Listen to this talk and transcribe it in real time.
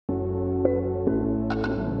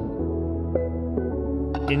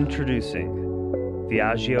Introducing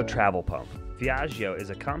Viaggio Travel Pump. Viaggio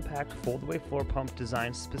is a compact foldaway floor pump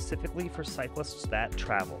designed specifically for cyclists that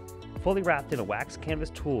travel. Fully wrapped in a wax canvas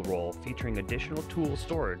tool roll featuring additional tool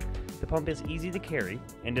storage, the pump is easy to carry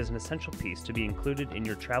and is an essential piece to be included in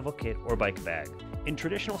your travel kit or bike bag. In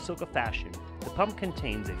traditional Silka fashion, the pump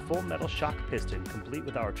contains a full metal shock piston complete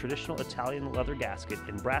with our traditional Italian leather gasket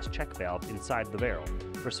and brass check valve inside the barrel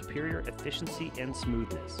for superior efficiency and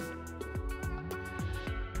smoothness.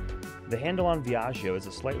 The handle on Viaggio is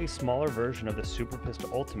a slightly smaller version of the Super Pista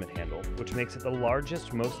Ultimate handle, which makes it the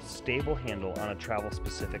largest, most stable handle on a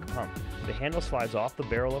travel-specific pump. The handle slides off the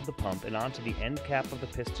barrel of the pump and onto the end cap of the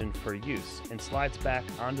piston for use, and slides back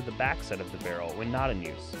onto the backside of the barrel when not in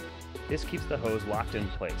use. This keeps the hose locked in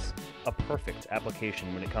place, a perfect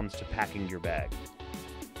application when it comes to packing your bag.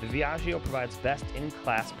 The Viaggio provides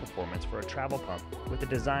best-in-class performance for a travel pump with a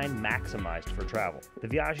design maximized for travel. The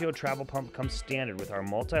Viaggio Travel Pump comes standard with our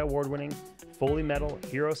multi-award-winning, fully metal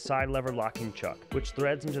Hero side lever locking chuck, which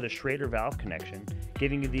threads into the Schrader valve connection,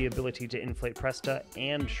 giving you the ability to inflate Presta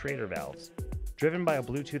and Schrader valves. Driven by a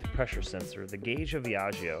Bluetooth pressure sensor, the gauge of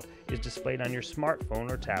Viaggio is displayed on your smartphone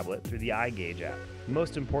or tablet through the iGauge app.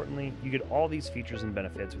 Most importantly, you get all these features and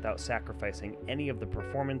benefits without sacrificing any of the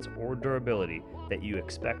performance or durability that you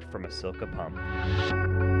expect from a Silka pump.